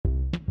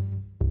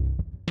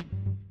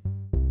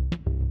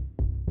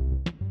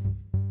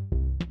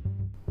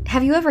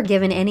Have you ever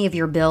given any of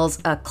your bills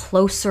a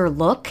closer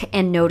look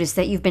and noticed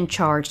that you've been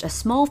charged a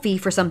small fee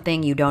for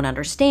something you don't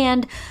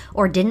understand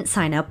or didn't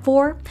sign up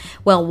for?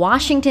 Well,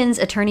 Washington's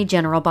Attorney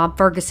General Bob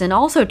Ferguson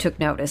also took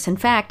notice. In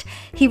fact,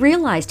 he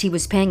realized he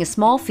was paying a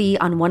small fee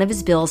on one of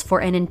his bills for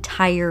an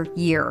entire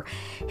year.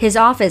 His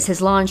office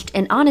has launched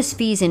an Honest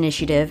Fees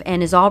initiative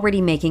and is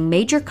already making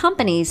major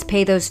companies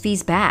pay those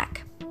fees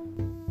back.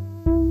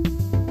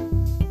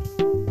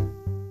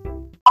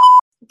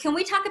 Can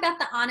we talk about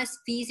the Honest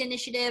Fees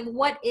initiative?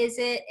 What is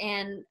it?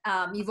 And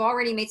you've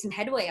already made some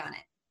headway on it.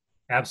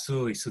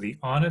 Absolutely. So the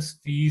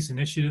Honest Fees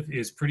initiative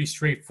is pretty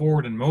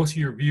straightforward, and most of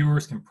your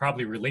viewers can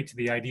probably relate to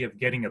the idea of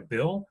getting a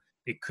bill.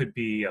 It could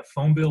be a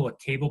phone bill, a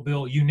cable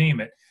bill, you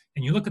name it.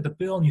 And you look at the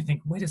bill and you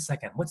think, wait a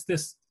second, what's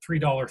this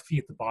 $3 fee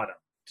at the bottom?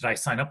 Did I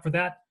sign up for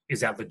that?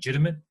 Is that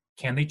legitimate?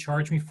 Can they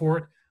charge me for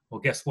it?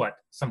 Well, guess what?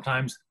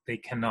 Sometimes they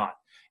cannot.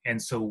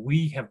 And so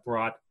we have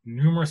brought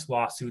numerous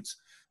lawsuits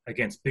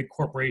against big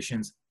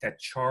corporations that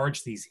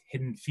charge these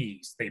hidden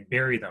fees. They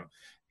bury them.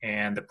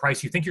 And the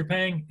price you think you're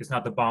paying is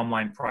not the bottom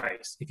line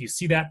price. If you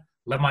see that,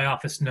 let my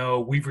office know.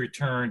 We've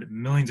returned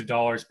millions of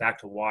dollars back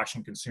to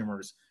Washington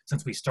consumers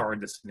since we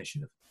started this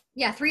initiative.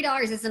 Yeah,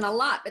 $3 isn't a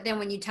lot, but then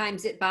when you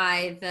times it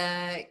by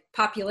the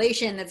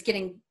population that's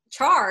getting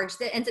charged,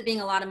 that ends up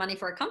being a lot of money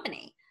for a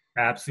company.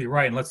 Absolutely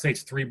right. And let's say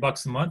it's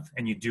 $3 a month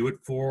and you do it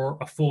for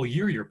a full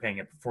year, you're paying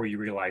it before you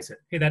realize it.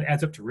 Hey, that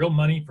adds up to real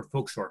money for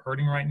folks who are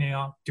hurting right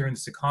now during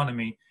this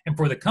economy. And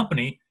for the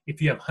company,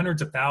 if you have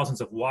hundreds of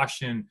thousands of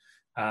Washington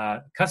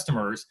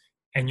customers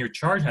and you're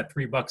charging that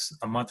 $3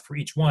 a month for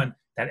each one,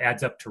 that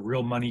adds up to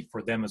real money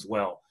for them as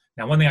well.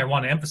 Now, one thing I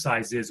want to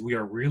emphasize is we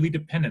are really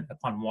dependent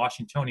upon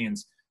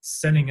Washingtonians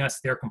sending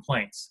us their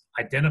complaints,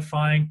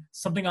 identifying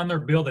something on their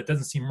bill that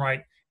doesn't seem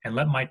right, and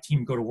let my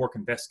team go to work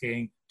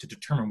investigating to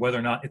determine whether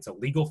or not it's a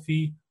legal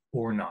fee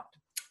or not.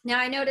 Now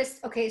I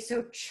noticed, okay,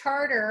 so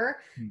Charter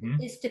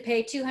is to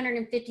pay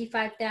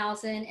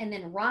 $255,000 and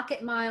then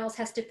Rocket Miles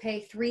has to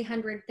pay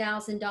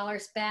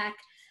 $300,000 back.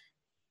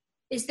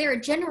 Is there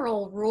a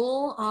general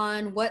rule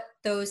on what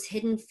those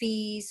hidden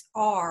fees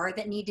are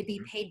that need to be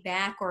paid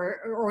back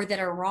or that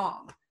are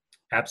wrong?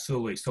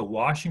 Absolutely. So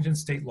Washington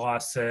state law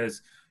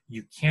says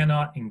you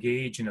cannot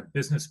engage in a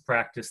business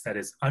practice that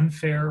is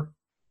unfair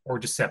or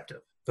deceptive.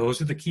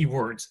 Those are the key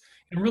words.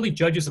 And really,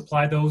 judges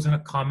apply those in a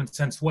common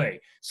sense way.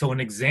 So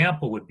an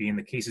example would be, in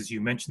the cases you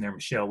mentioned there,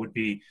 Michelle, would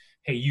be,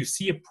 hey, you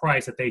see a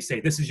price that they say,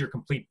 this is your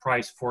complete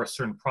price for a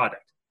certain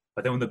product.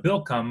 But then when the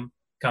bill comes,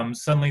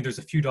 suddenly there's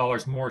a few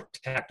dollars more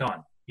tacked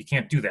on. You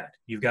can't do that.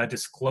 You've got to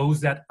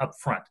disclose that up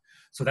front.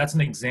 So that's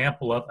an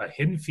example of a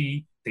hidden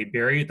fee. They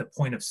bury it at the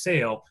point of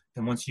sale.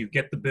 Then once you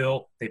get the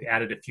bill, they've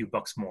added a few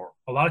bucks more.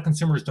 A lot of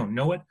consumers don't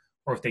know it,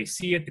 or if they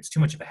see it, it's too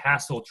much of a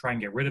hassle to try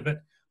and get rid of it.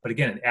 But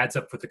again, it adds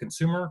up for the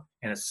consumer,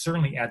 and it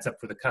certainly adds up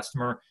for the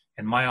customer,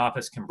 and my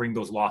office can bring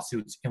those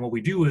lawsuits. And what we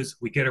do is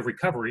we get a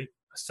recovery,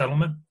 a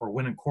settlement, or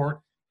win in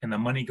court, and the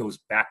money goes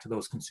back to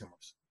those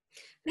consumers.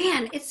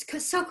 Man, it's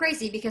so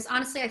crazy because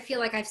honestly, I feel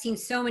like I've seen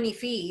so many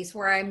fees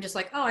where I'm just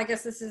like, oh, I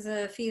guess this is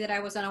a fee that I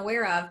was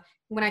unaware of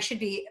when I should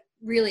be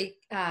really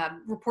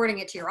reporting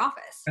it to your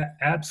office.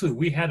 Absolutely.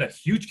 We had a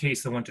huge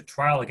case that went to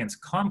trial against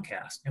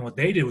Comcast, and what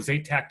they did was they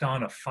tacked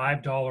on a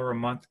 $5 a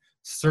month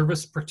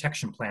service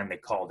protection plan, they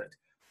called it.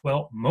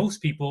 Well,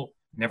 most people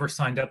never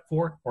signed up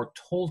for it or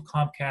told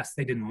Comcast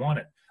they didn't want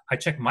it. I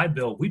checked my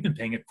bill. We've been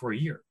paying it for a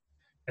year,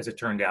 as it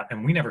turned out,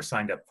 and we never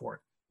signed up for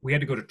it. We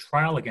had to go to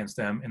trial against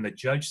them, and the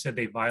judge said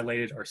they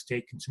violated our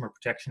state Consumer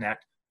Protection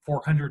Act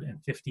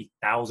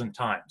 450,000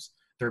 times.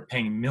 They're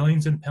paying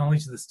millions in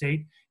penalties to the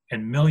state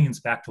and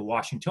millions back to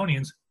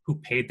Washingtonians who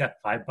paid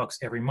that $5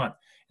 every month.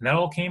 And that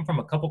all came from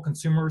a couple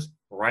consumers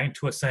writing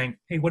to us saying,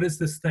 hey, what is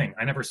this thing?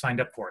 I never signed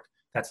up for it.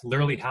 That's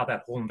literally how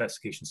that whole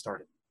investigation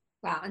started.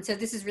 Wow. And so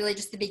this is really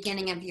just the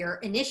beginning of your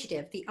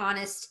initiative, the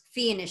Honest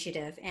Fee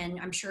Initiative. And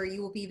I'm sure you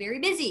will be very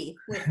busy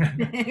with,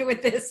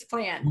 with this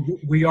plan.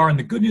 We are. And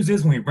the good news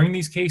is when we bring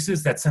these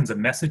cases, that sends a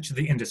message to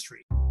the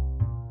industry.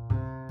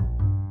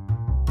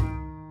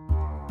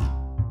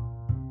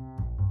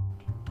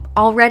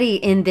 Already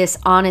in this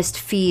Honest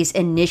Fees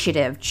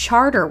initiative,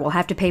 Charter will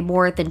have to pay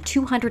more than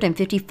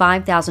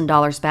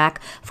 $255,000 back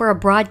for a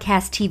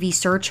broadcast TV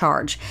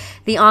surcharge.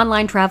 The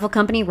online travel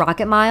company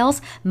Rocket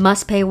Miles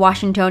must pay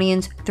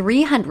Washingtonians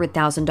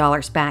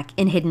 $300,000 back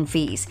in hidden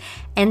fees.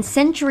 And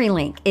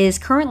CenturyLink is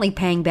currently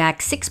paying back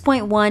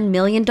 $6.1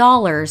 million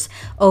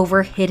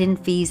over hidden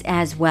fees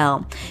as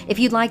well. If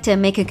you'd like to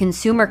make a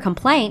consumer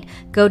complaint,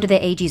 go to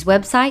the AG's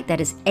website, that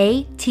is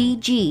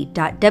atg.wa.gov.